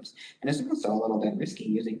beta-lactams. And it's also a little bit risky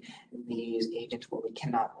using these agents where we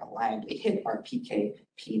cannot reliably hit our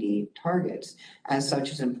PK/PD targets. As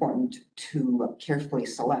such, it's important to carefully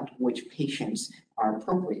select which patients are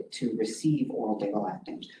appropriate to receive oral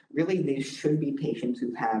beta-lactams. Really, these should be patients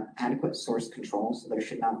who have adequate source control, so there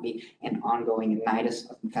should not be an ongoing nidus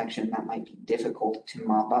of infection that might be difficult to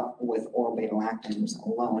mop up with oral beta-lactams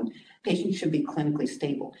alone. Patients should be clinically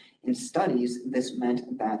stable. In studies, this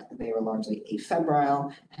meant that they were largely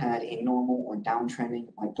afebrile, had a normal or downtrending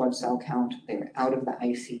white blood cell count, they were out of the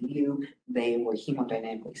ICU, they were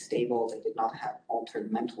hemodynamically stable, they did not have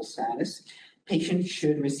altered mental status. Patients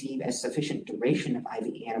should receive a sufficient duration of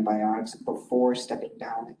IV antibiotics before stepping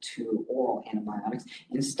down to oral antibiotics.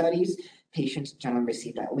 In studies, patients generally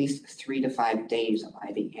received at least 3 to 5 days of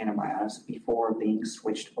IV antibiotics before being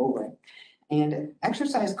switched over. And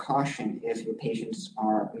exercise caution if your patients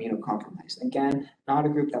are immunocompromised. Again, not a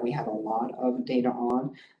group that we have a lot of data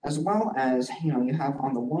on, as well as, you have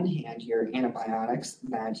on the one hand your antibiotics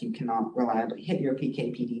that you cannot reliably hit your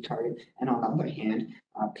PK/PD target, and on the other hand,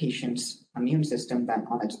 patient's immune system that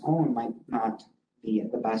on its own might not be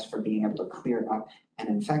the best for being able to clear up an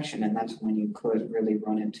infection, and that's when you could really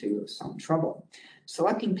run into some trouble.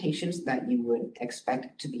 Selecting patients that you would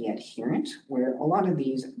expect to be adherent, where a lot of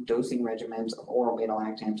these dosing regimens of oral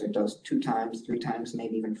beta-lactams are dosed 2 times, 3 times,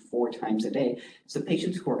 maybe even 4 times a day. So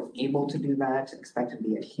patients who are able to do that, expect to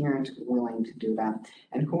be adherent, willing to do that,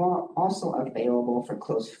 and who are also available for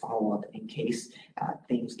close follow-up in case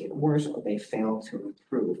things get worse or they fail to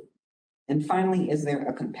improve. And finally, is there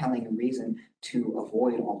a compelling reason to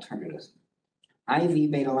avoid alternatives?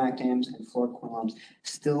 IV beta-lactams and fluoroquinolones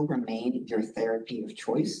still remain your therapy of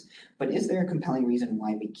choice, but is there a compelling reason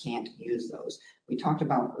why we can't use those? We talked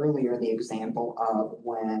about earlier the example of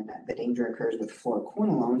when the danger occurs with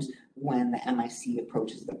fluoroquinolones when the MIC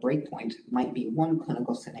approaches the breakpoint might be one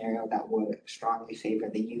clinical scenario that would strongly favor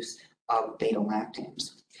the use of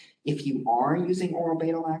beta-lactams. If you are using oral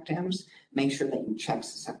beta-lactams, make sure that you check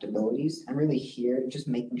susceptibilities, and really here, just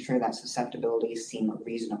making sure that susceptibilities seem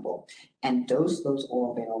reasonable, and dose those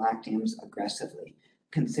oral beta-lactams aggressively.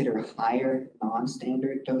 Consider higher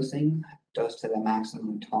non-standard dosing, dose to the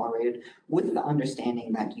maximum tolerated, with the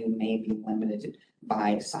understanding that you may be limited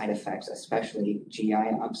by side effects, especially GI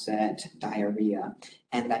upset, diarrhea,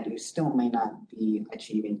 and that you still may not be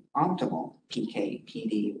achieving optimal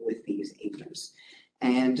PK/PD with these agents.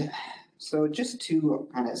 And so just to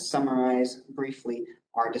kind of summarize briefly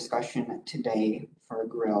our discussion today for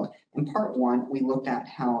Grill, in part one, we looked at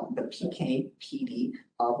how the PK/PD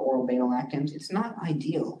of oral beta-lactams, it's not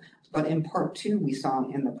ideal, but in part two, we saw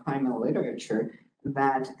in the primal literature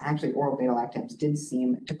that actually oral beta-lactams did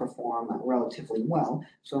seem to perform relatively well.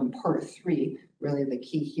 So in part three, really the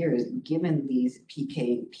key here is, given these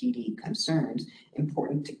PK/PD concerns,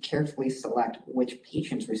 important to carefully select which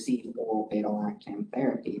patients receive oral beta-lactam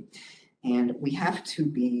therapy. And we have to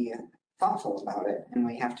be thoughtful about it, and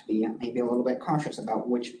we have to be maybe a little bit cautious about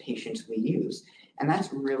which patients we use. And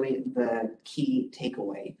that's really the key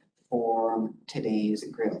takeaway for today's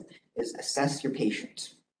grill, is assess your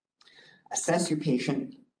patient. Assess your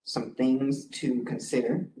patient, some things to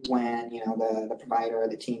consider when the provider or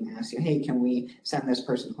the team asks you, hey, can we send this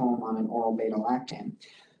person home on an oral beta-lactam?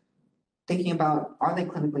 Thinking about, are they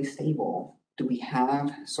clinically stable? Do we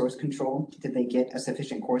have source control? Did they get a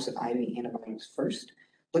sufficient course of IV antibiotics first?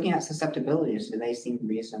 Looking at susceptibilities, do they seem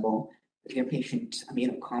reasonable? Is your patient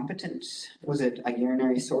immunocompetent? Was it a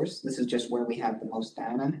urinary source? This is just where we have the most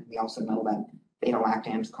data. We also know that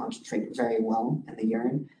beta-lactams concentrate very well in the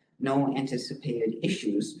urine. No anticipated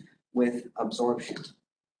issues with absorption.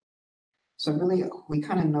 So really, we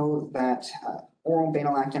kind of know that oral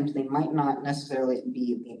beta-lactams, they might not necessarily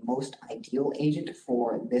be the most ideal agent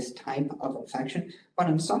for this type of infection, but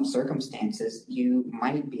in some circumstances, you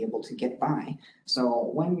might be able to get by.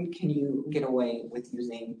 So when can you get away with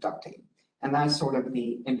using duct tape? And that's sort of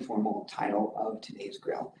the informal title of today's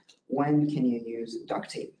grill. When can you use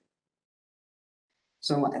duct tape?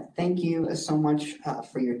 So thank you so much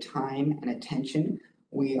for your time and attention.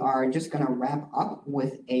 We are just going to wrap up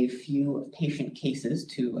with a few patient cases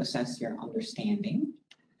to assess your understanding.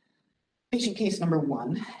 Patient case number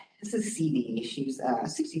one, this is CD. She's a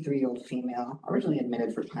 63-year-old female, originally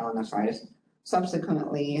admitted for pyelonephritis,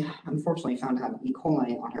 subsequently, unfortunately, found to have E.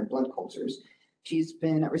 coli on her blood cultures. She's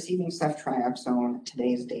been receiving ceftriaxone.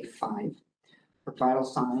 Today is day 5. Her vital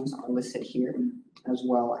signs are listed here, as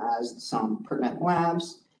well as some pertinent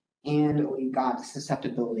labs, and we got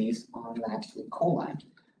susceptibilities on that E. coli.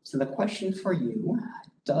 So the question for you,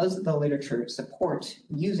 does the literature support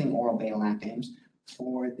using oral beta-lactams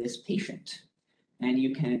for this patient? And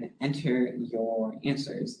you can enter your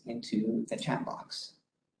answers into the chat box.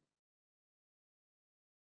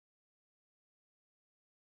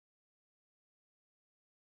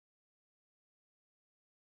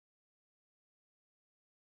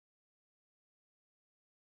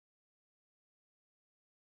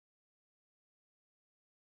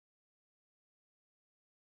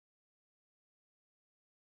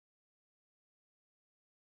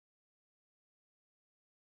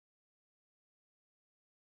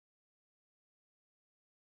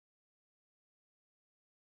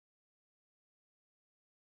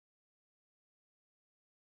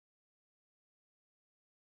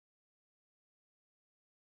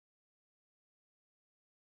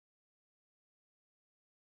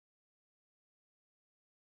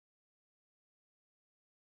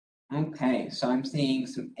 Okay, so I'm seeing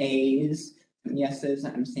some A's, some yeses,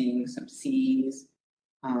 I'm seeing some C's,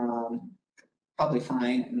 probably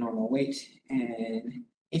fine, normal weight, and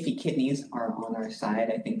iffy kidneys are on our side.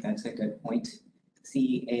 I think that's a good point.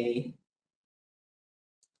 C, A.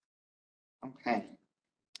 Okay.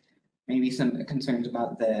 Maybe some concerns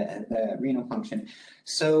about the renal function.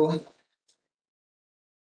 So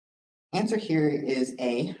answer here is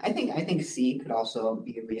A. I think C could also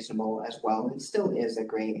be reasonable as well. It still is a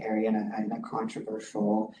gray area and a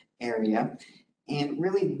controversial area. And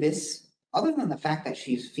really this, other than the fact that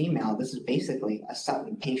she's female, this is basically a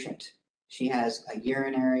Sutton patient. She has a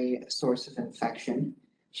urinary source of infection.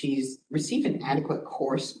 She's received an adequate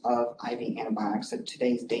course of IV antibiotics. So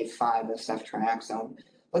today's day 5 of ceftriaxone.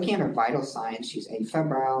 Looking at her vital signs, she's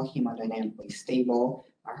afebrile, hemodynamically stable.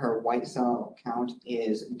 Her white cell count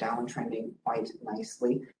is downtrending quite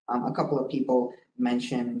nicely. A couple of people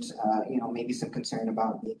mentioned, maybe some concern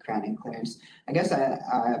about the creatinine clearance. I guess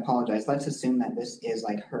I apologize. Let's assume that this is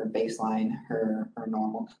like her baseline, her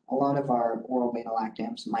normal. A lot of our oral beta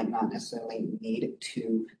lactams might not necessarily need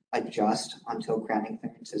to adjust until creatinine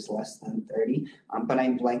clearance is less than 30. But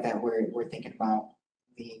I like that we're thinking about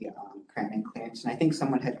the creatinine clearance. And I think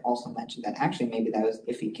someone had also mentioned that actually maybe that was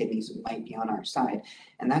iffy kidneys might be on our side.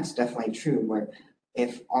 And that's definitely true, where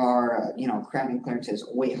if our creatinine clearance is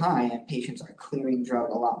way high and patients are clearing drug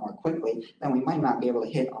a lot more quickly, then we might not be able to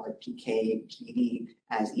hit our PK PD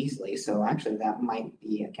as easily. So actually that might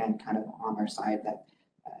be again kind of on our side,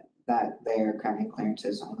 that their creatinine clearance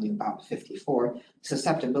is only about 54.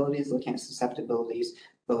 Susceptibilities, looking at susceptibilities,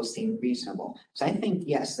 those seem reasonable. So I think,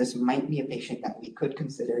 yes, this might be a patient that we could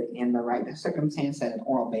consider in the right circumstance that an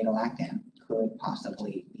oral beta-lactam could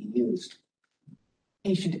possibly be used.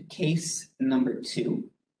 Patient case number 2,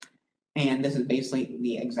 and this is basically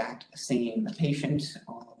the exact same patient.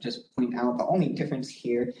 I'll just point out the only difference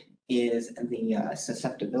here is the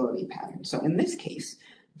susceptibility pattern. So in this case,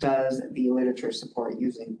 does the literature support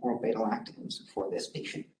using oral beta-lactams for this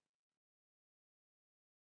patient?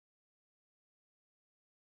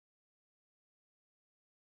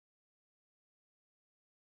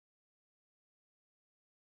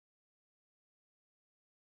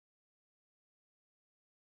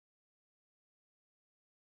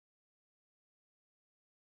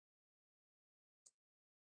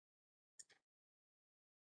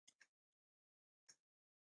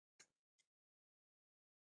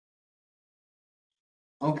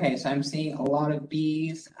 Okay, so I'm seeing a lot of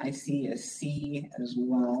B's. I see a C as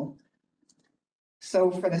well.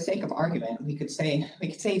 So for the sake of argument, we could say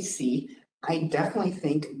C. I definitely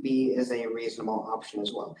think B is a reasonable option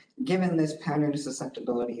as well. Given this pattern of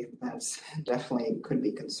susceptibility, that's definitely could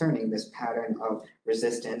be concerning, this pattern of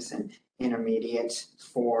resistance and intermediate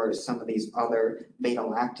for some of these other beta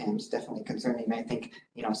lactams, definitely concerning. I think,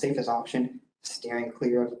 safest option, steering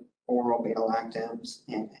clear of oral beta lactams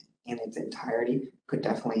and in its entirety could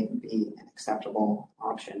definitely be an acceptable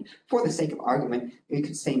option. For the sake of argument, we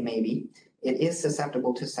could say maybe. It is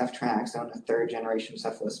susceptible to ceftriaxone, a third-generation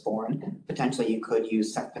cephalosporin. Potentially, you could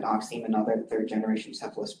use cefpodoxime, another third-generation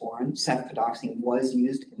cephalosporin. Cefpodoxime was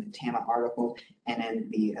used in the TAMA article and in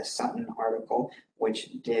the Sutton article,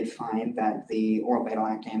 which did find that the oral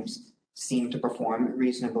beta-lactams seem to perform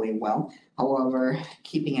reasonably well. However,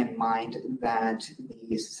 keeping in mind that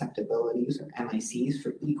the susceptibilities or MICs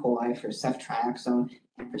for E. coli, for ceftriaxone,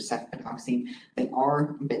 and for cefpodoxime, they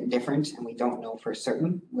are a bit different, and we don't know for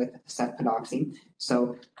certain with cefpodoxime.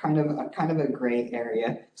 So kind of a gray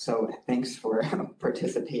area. So thanks for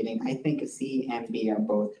participating. I think C and B are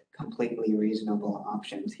both completely reasonable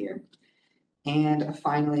options here. And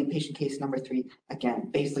finally, patient case number 3,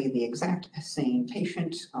 again, basically the exact same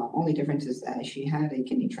patient. Only difference is that she had a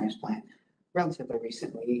kidney transplant relatively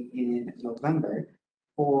recently in November.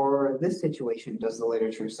 For this situation, does the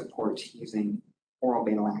literature support using oral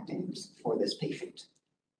beta-lactams for this patient?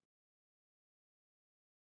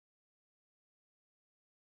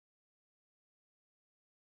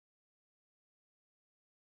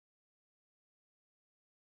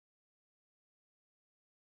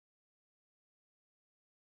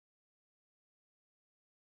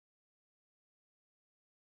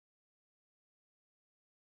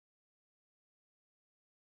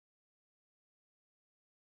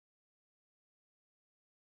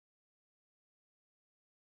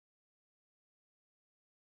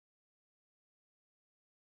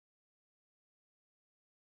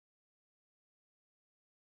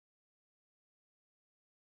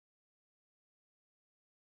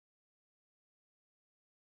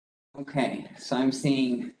 Okay, so I'm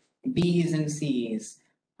seeing B's and C's.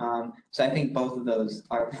 So I think both of those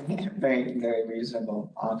are very, very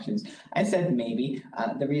reasonable options. I said maybe.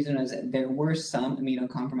 The reason is there were some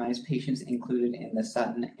immunocompromised patients included in the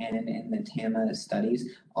Sutton and in the TAMA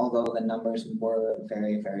studies, although the numbers were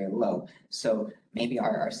very, very low. So maybe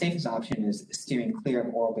our safest option is steering clear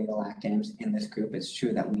of oral beta-lactams in this group. It's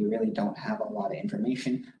true that we really don't have a lot of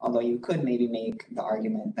information, although you could maybe make the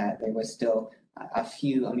argument that there was still a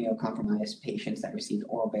few immunocompromised patients that received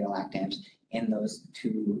oral beta-lactams in those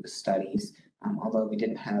 2 studies, although we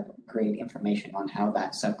didn't have great information on how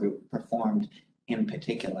that subgroup performed in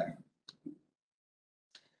particular.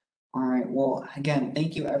 All right, well, again,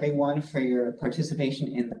 thank you everyone for your participation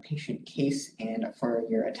in the patient case and for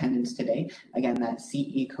your attendance today. Again, that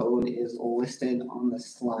CE code is listed on the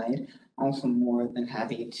slide. Also more than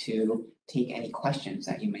happy to take any questions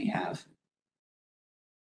that you may have.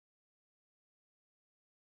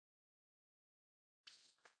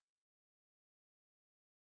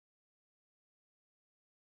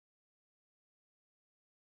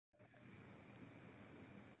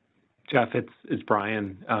 Jeff, it's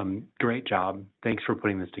Brian. Great job. Thanks for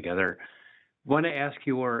putting this together. Want to ask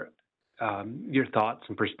your thoughts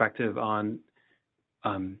and perspective on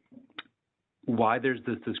why there's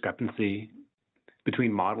this discrepancy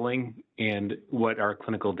between modeling and what our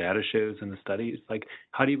clinical data shows in the studies. Like,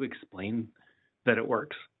 how do you explain that it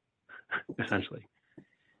works, essentially?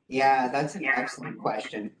 Yeah, that's an excellent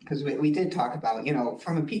question because we did talk about,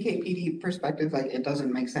 from a PK/PD perspective, like it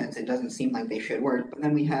doesn't make sense. It doesn't seem like they should work. But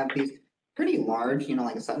then we have these pretty large,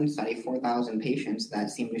 like a Sutton study, 4,000 patients that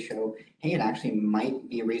seem to show, hey, it actually might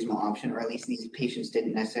be a reasonable option, or at least these patients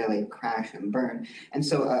didn't necessarily crash and burn. And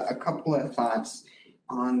so a couple of thoughts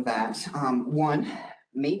on that. One,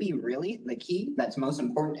 maybe really the key that's most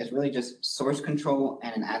important is really just source control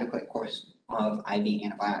and an adequate course of IV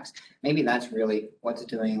antibiotics. Maybe that's really what's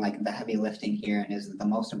doing like the heavy lifting here and is the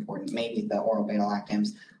most important. Maybe the oral beta lactams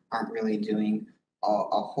aren't really doing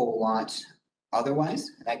a whole lot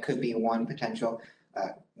otherwise. That could be one potential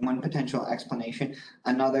explanation.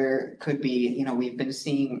 Another could be, we've been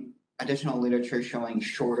seeing additional literature showing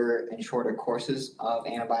shorter and shorter courses of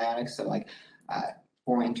antibiotics. So like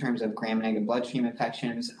or in terms of gram-negative bloodstream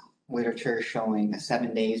infections, literature showing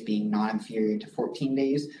 7 days being non-inferior to 14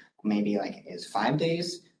 days. Maybe like is 5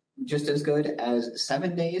 days just as good as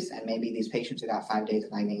 7 days? And maybe these patients who got 5 days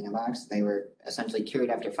of IV antibiotics, they were essentially cured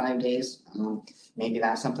after 5 days. Maybe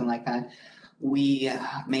that's something like that.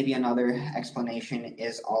 Maybe another explanation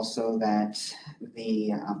is also that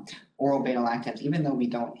the oral beta lactams, even though we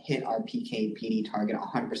don't hit our PK/PD target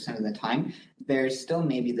 100% of the time, there's still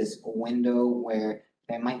maybe this window where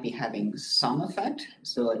they might be having some effect.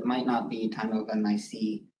 So it might not be time of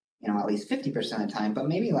MIC, at least 50% of the time, but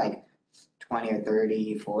maybe like 20 or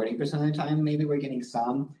 30, 40% of the time, maybe we're getting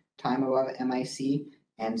some time above MIC.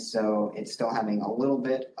 And so it's still having a little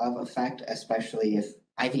bit of effect, especially if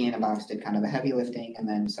IV antibiotics did kind of the heavy lifting and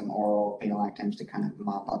then some oral beta lactams to kind of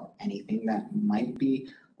mop up anything that might be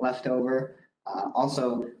left over.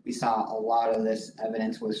 Also, we saw a lot of this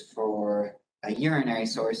evidence was for a urinary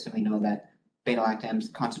source, and we know that beta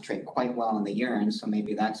lactams concentrate quite well in the urine, so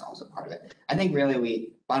maybe that's also part of it. I think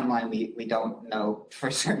really bottom line, we don't know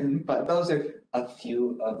for certain, but those are a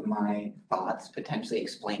few of my thoughts potentially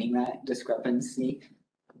explaining that discrepancy.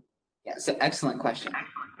 Yeah, so excellent question.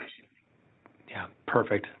 Yeah,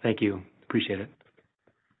 perfect. Thank you. Appreciate it.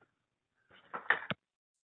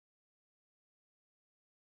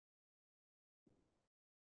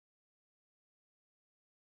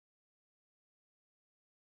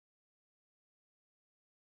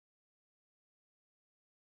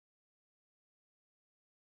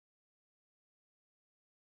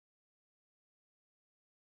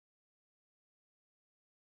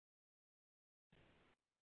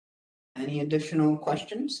 Any additional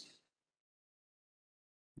questions?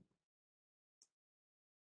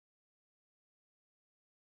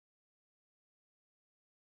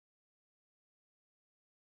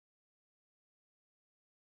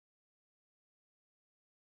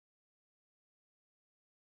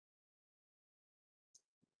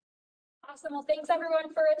 Awesome. Well, thanks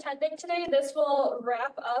everyone for attending today. This will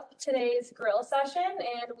wrap up today's grill session,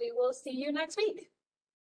 and we will see you next week.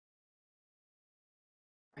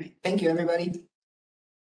 All right. Thank you, everybody.